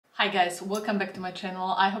Hi guys, welcome back to my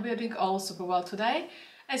channel. I hope you're doing all super well today.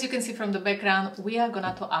 As you can see from the background, we are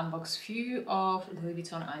gonna to unbox few of Louis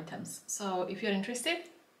Vuitton items. So if you're interested,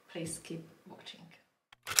 please keep watching.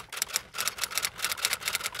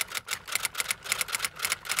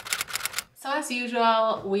 So as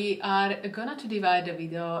usual, we are gonna to divide the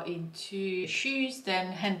video into shoes,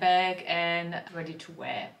 then handbag and ready to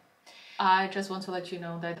wear. I just want to let you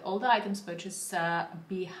know that all the items purchased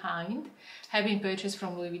behind have been purchased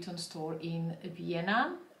from Louis Vuitton store in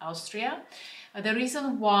Vienna, Austria. The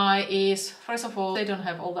reason why is, first of all, they don't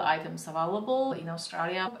have all the items available in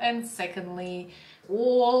Australia, and secondly,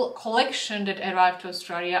 all collection that arrived to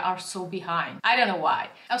Australia are so behind. I don't know why.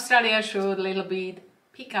 Australia should a little bit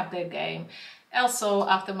pick up their game. Also,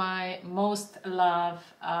 after my most loved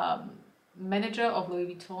manager of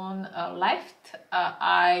Louis Vuitton left,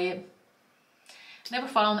 I never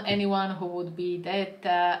found anyone who would be that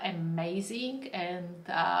amazing, and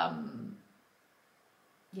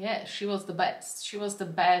yeah, she was the best. She was the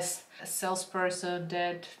best salesperson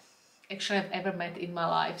that actually I've ever met in my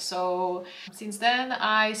life. So since then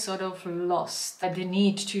I sort of lost the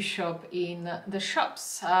need to shop in the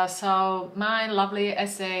shops. So my lovely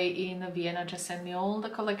SA in Vienna just sent me all the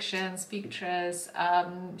collections, pictures.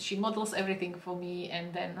 She models everything for me,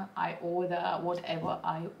 and then I order whatever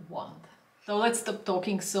I want. So let's stop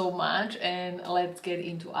talking so much and let's get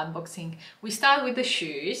into unboxing. We start with the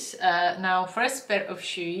shoes. Now, first pair of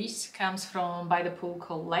shoes comes from By the Pool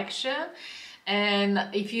collection. And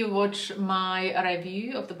if you watch my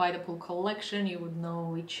review of the By the Pool collection, you would know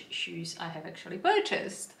which shoes I have actually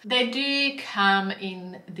purchased. They do come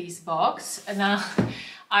in this box. Now,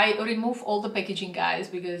 I remove all the packaging, guys,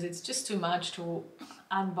 because it's just too much to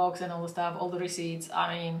unbox and all the stuff, all the receipts.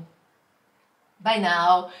 I mean, by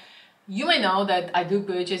now, you may know that I do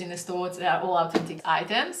purchase in the stores. They are all authentic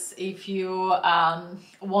items. If you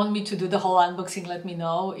want me to do the whole unboxing, let me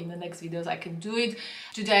know. In the next videos I can do it.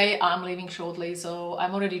 Today I'm leaving shortly, so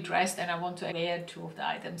I'm already dressed and I want to wear two of the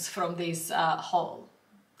items from this haul.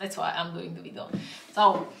 That's why I'm doing the video.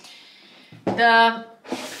 So the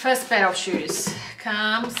first pair of shoes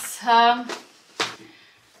comes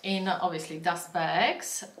in obviously dust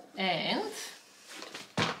bags, and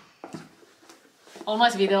all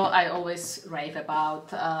my video I always rave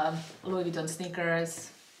about Louis Vuitton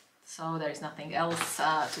sneakers, so there is nothing else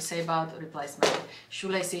to say about replacement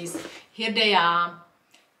shoelaces. Here they are,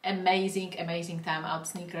 amazing time out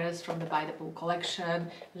sneakers from the By the Pool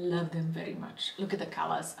collection. Love them very much. Look at the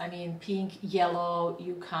colors. I mean, pink, yellow,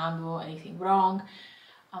 you can't do anything wrong.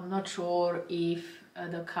 I'm not sure if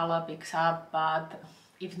the color picks up, but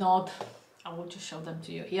if not, I will just show them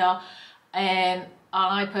to you here. And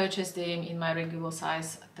I purchased them in my regular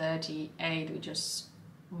size 38, which is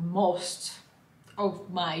most of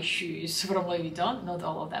my shoes from Louis Vuitton, not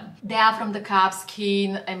all of them. They are from the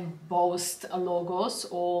calfskin embossed logos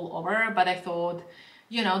all over, but I thought,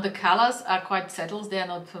 you know, the colors are quite settled. They are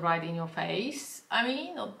not right in your face. I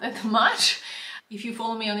mean, not that much. If you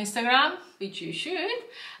follow me on Instagram, which you should,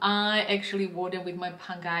 I actually wore them with my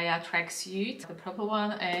Pangaya tracksuit, the purple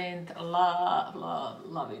one, and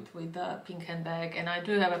love it with the pink handbag. And I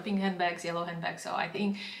do have a pink handbag, yellow handbag, so I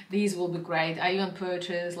think these will be great. I even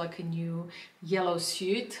purchased like a new yellow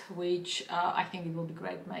suit, which I think it will be a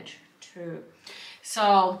great match too.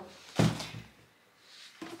 So,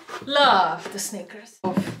 love the sneakers.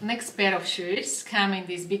 Next pair of shoes come in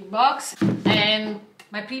this big box, and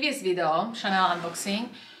my previous video, Chanel unboxing,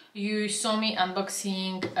 you saw me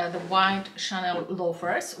unboxing the white Chanel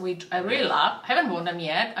loafers, which I really love. I haven't worn them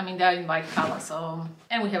yet. I mean, they're in white color, so,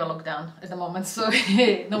 and we have a lockdown at the moment, so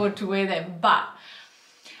nowhere to wear them. But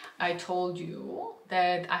I told you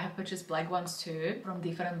that I have purchased black ones too from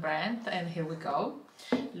different brands, and here we go.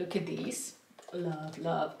 Look at these.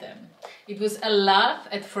 Love them. It was a love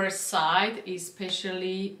at first sight,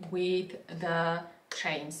 especially with the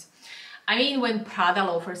chains. I mean, when Prada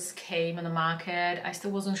loafers came on the market, I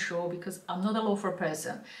still wasn't sure because I'm not a loafer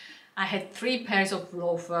person. I had 3 pairs of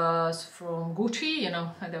loafers from Gucci, you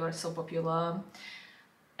know, they were so popular.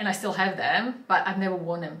 And I still have them, but I've never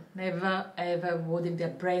worn them. Never ever worn them. They're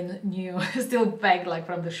brand new, still bagged like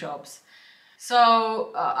from the shops.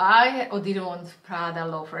 So I didn't want Prada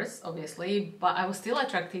loafers, obviously, but I was still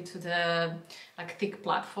attracted to the like thick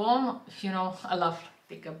platform. You know, I love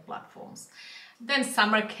thicker platforms. Then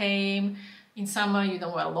summer came. In summer you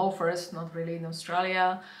don't wear loafers, not really in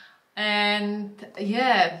Australia. And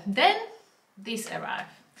yeah, then this arrived.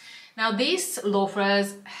 Now these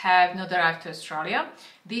loafers have not arrived to Australia.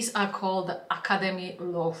 These are called Academy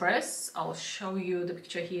loafers. I'll show you the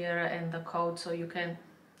picture here and the code so you can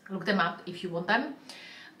look them up if you want them.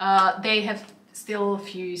 They have Still a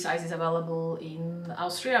few sizes available in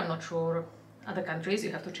Austria. I'm not sure other countries,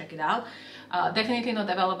 you have to check it out. Definitely not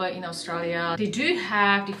available in Australia. They do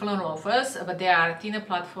have different loafers, but they are thinner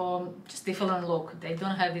platform, just different look. They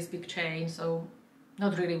don't have this big chain, so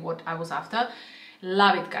not really what I was after.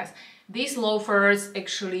 Love it, guys. These loafers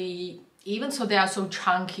actually, even so they are so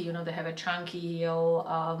chunky, you know, they have a chunky heel,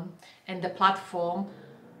 and the platform,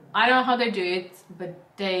 I don't know how they do it, but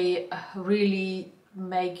they really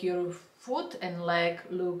make your foot and leg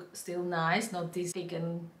look still nice, not this big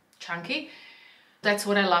and chunky. That's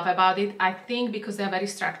what I love about it. I think because they're very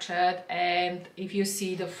structured, and if you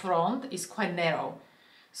see the front is quite narrow,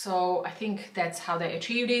 so I think that's how they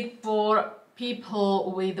achieved it. For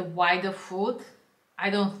people with a wider foot,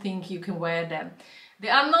 I don't think you can wear them. They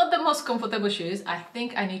are not the most comfortable shoes. I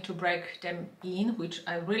think I need to break them in, which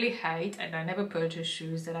I really hate, and I never purchase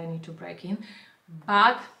shoes that I need to break in,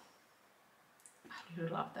 but I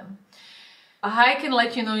really love them. I can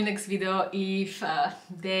let you know in next video if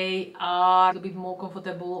they are a bit more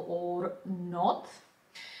comfortable or not.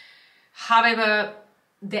 However,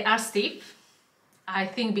 they are stiff. I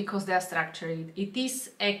think because they are structured. It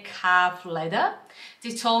is a calf leather.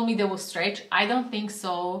 They told me they will stretch. I don't think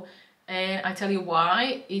so, and I tell you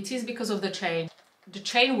why. It is because of the chain. The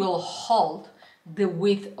chain will hold the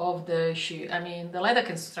width of the shoe. I mean, the leather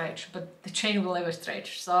can stretch, but the chain will never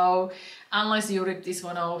stretch. So unless you rip this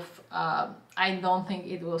one off, I don't think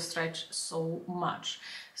it will stretch so much.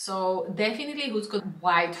 So definitely who's got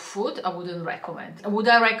wide foot, I wouldn't recommend. Would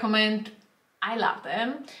I recommend? I love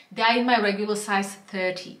them. They are in my regular size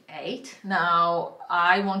 38. Now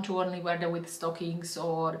I want to only wear them with stockings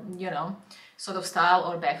or, you know, sort of style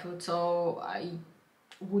or barefoot, so I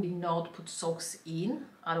would not put socks in,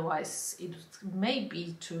 otherwise it may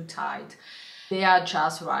be too tight. They are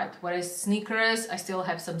just right, whereas sneakers I still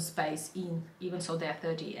have some space in, even so they're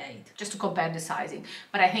 38, just to compare the sizing.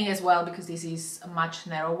 But I think as well, because this is much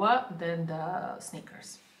narrower than the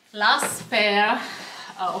sneakers. Last pair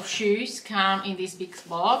of shoes come in this big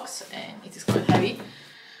box, and it is quite heavy.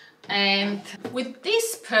 And with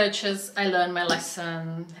this purchase I learned my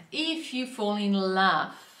lesson. If you fall in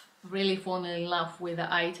love, really fall in love with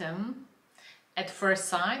the item at first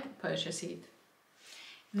sight, purchase it.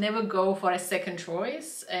 Never go for a second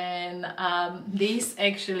choice. And these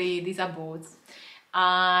are boots.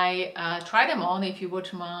 I tried them on. If you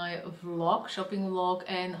watch my vlog, shopping vlog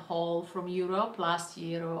and haul from Europe last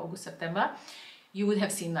year or August, September, you would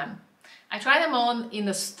have seen them. I tried them on in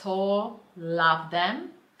the store, loved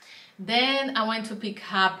them. Then I went to pick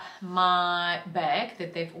up my bag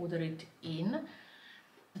that they've ordered in,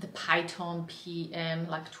 the Python PM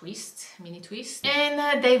like twist, mini twist,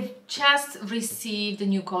 and they've just received the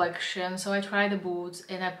new collection, so I tried the boots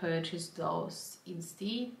and I purchased those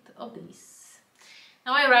instead of these.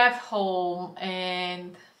 Now I arrived home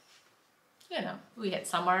and, you know, we had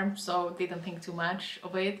summer, so didn't think too much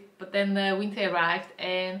of it, but then the winter arrived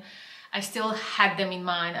and I still had them in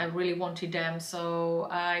mind. I really wanted them, so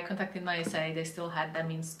I contacted my SA. They still had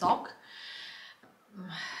them in stock,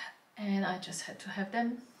 and I just had to have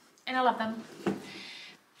them, and I love them.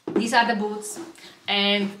 These are the boots,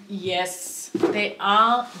 and yes, they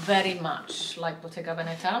are very much like Bottega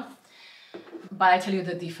Veneta, but I tell you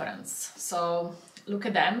the difference. So look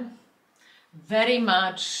at them, very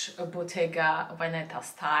much a Bottega Veneta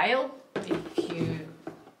style, if you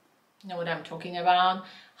know what I'm talking about.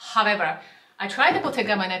 However, I tried the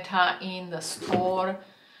Bottega Veneta in the store.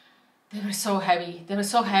 They were so heavy. They were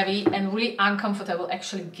so heavy and really uncomfortable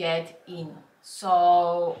actually get in.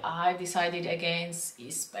 So I decided against,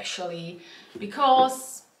 especially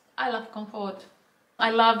because I love comfort. I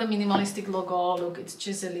love the minimalistic logo. Look, it's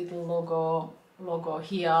just a little logo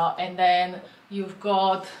here, and then you've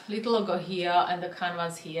got little logo here and the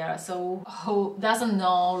canvas here. So who doesn't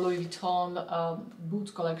know Louis Vuitton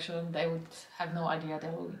boot collection, they would have no idea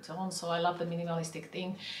they're Louis Vuitton. So I love the minimalistic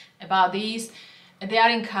thing about these. They are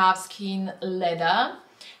in calfskin leather.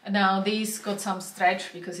 Now these got some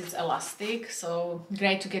stretch because it's elastic, so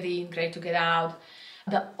great to get in, great to get out.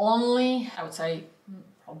 The only, I would say,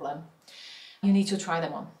 problem, you need to try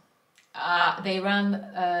them on. They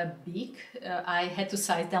run big. I had to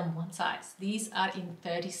size down one size. These are in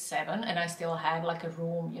 37 and I still have like a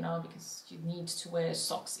room, you know, because you need to wear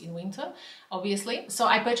socks in winter, obviously. So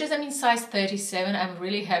I purchased them in size 37. I'm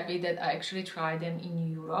really happy that I actually tried them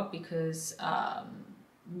in Europe because,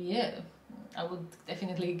 yeah, I would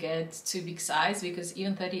definitely get too big size, because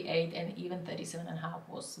even 38 and even 37.5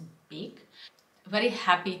 was big. Very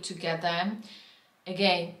happy to get them.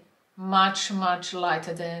 Again, much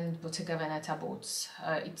lighter than Bottega Veneta boots.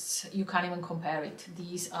 You can't even compare it.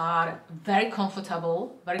 These are very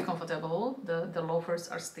comfortable, very comfortable. The loafers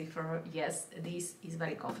are stiffer. Yes, this is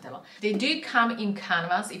very comfortable. They do come in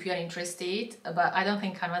canvas if you are interested, but I don't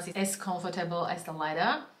think canvas is as comfortable as the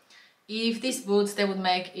leather. If these boots they would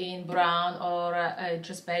make in brown or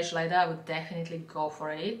just beige leather, I would definitely go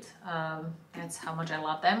for it. That's how much I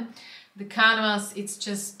love them. The canvas, it's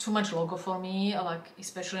just too much logo for me, like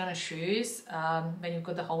especially on the shoes, when you've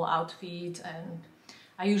got the whole outfit. And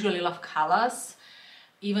I usually love colors,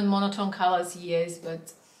 even monotone colors, yes,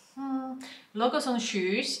 but logos on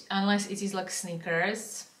shoes, unless it is like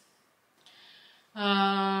sneakers,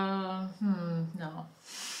 no.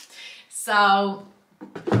 So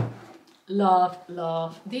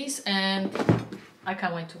love this, and I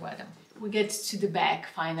can't wait to wear them. We get to the bag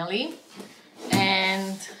finally,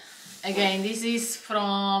 and again, this is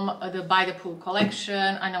from the By the Pool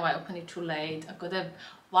collection. I know I opened it too late. I got it a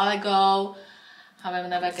while ago. However,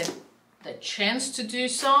 never get the chance to do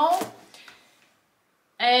so.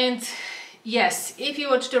 And yes, if you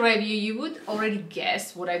watched the review, you would already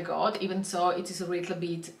guess what I got, even though it is a little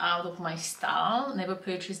bit out of my style. Never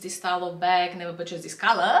purchased this style of bag, never purchased this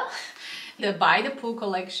color. The By the Pool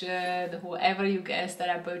collection, whoever you guessed that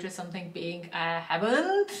I purchased something pink, I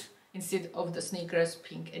haven't. Instead of the sneakers,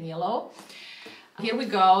 pink and yellow. Here we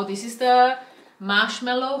go. This is the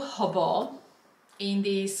Marshmallow Hobo in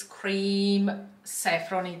this cream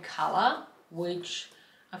saffrony color, which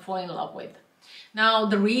I fall in love with. Now,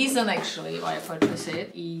 the reason actually why I purchased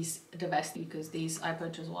it is the vest, because this I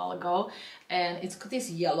purchased a while ago, and it's got this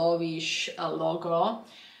yellowish logo,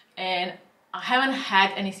 and I haven't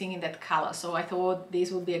had anything in that color, so I thought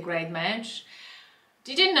this would be a great match.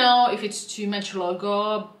 Didn't know if it's too much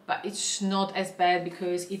logo, but it's not as bad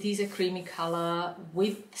because it is a creamy color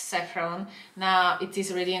with saffron. Now it is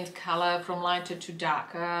a radiant color from lighter to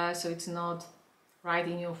darker, so it's not right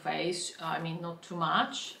in your face. I mean, not too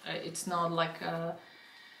much. It's not like a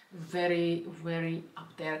very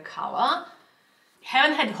up there color.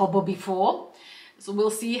 Haven't had Hobo before, so we'll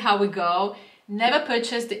see how we go. Never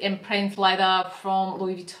purchased the imprint leather from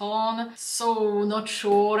Louis Vuitton, so not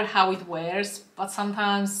sure how it wears, but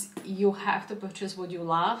sometimes you have to purchase what you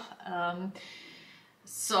love.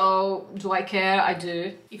 So do I care? I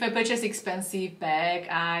do. If I purchase expensive bag,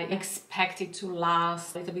 I expect it to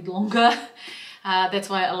last a little bit longer. That's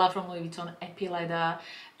why I love from Louis Vuitton Epi leather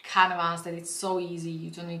canvas, that it's so easy, you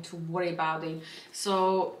don't need to worry about it.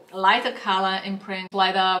 So lighter color imprint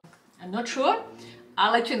leather, I'm not sure.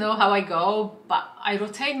 I'll let you know how I go, but I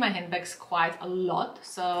rotate my handbags quite a lot,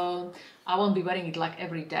 so I won't be wearing it like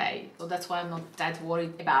every day. So that's why I'm not that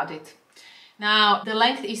worried about it. Now, the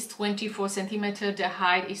length is 24 centimeters, the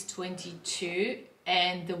height is 22,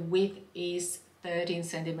 and the width is 13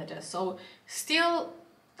 centimeters. So still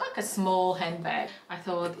like a small handbag. I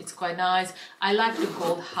thought it's quite nice. I like the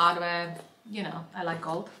gold hardware, you know, I like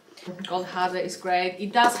gold. Gold hardware is great.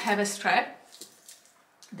 It does have a strap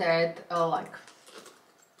that like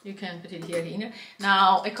you can put it here in.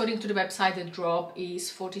 Now, according to the website, the drop is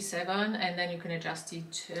 47, and then you can adjust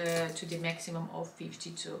it to the maximum of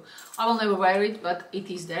 52. I will never wear it, but it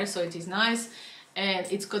is there, so it is nice. And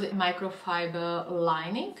it's got a microfiber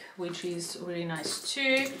lining, which is really nice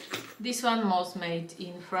too. This one was made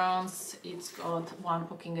in France. It's got one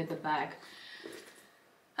pocket at the back.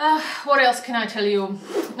 What else can I tell you?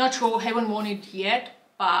 Not sure, haven't worn it yet,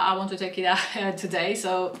 but I want to take it out today,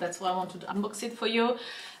 so that's why I wanted to unbox it for you.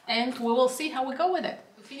 And we will see how we go with it.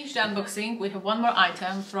 To finish the unboxing, we have one more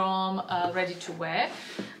item from Ready to Wear,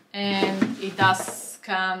 and it does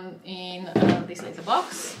come in this little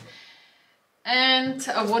box. And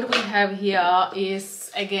what we have here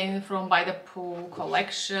is again from By the Pool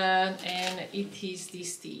collection, and it is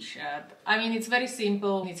this t-shirt. I mean, it's very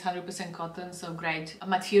simple, it's 100% cotton, so great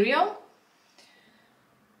material.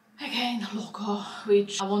 Again, the logo,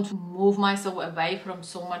 which I want to move myself away from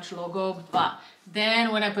so much logo, but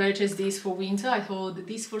then when I purchased this for winter, I thought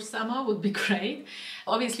this for summer would be great.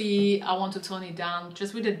 Obviously, I want to tone it down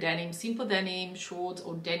just with a denim, simple denim shorts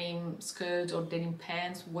or denim skirt or denim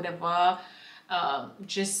pants, whatever.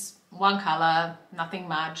 Just one color, nothing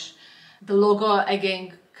much. The logo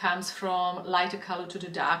again comes from lighter color to the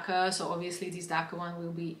darker, so obviously this darker one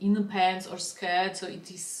will be in the pants or skirt, so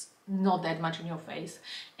it is not that much in your face.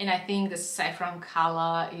 And I think the saffron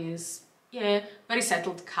color is, yeah, very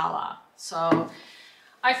settled color, so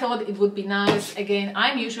I thought it would be nice. Again,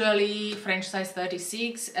 I'm usually French size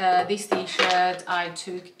 36. This t-shirt I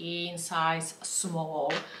took in size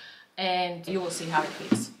small, and you will see how it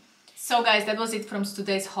fits. So guys, that was it from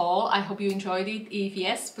today's haul. I hope you enjoyed it. If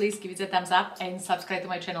yes, please give it a thumbs up and subscribe to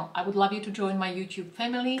my channel. I would love you to join my YouTube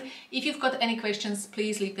family. If you've got any questions,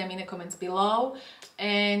 please leave them in the comments below.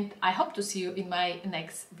 And I hope to see you in my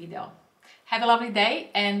next video. Have a lovely day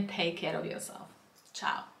and take care of yourself.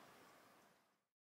 Ciao.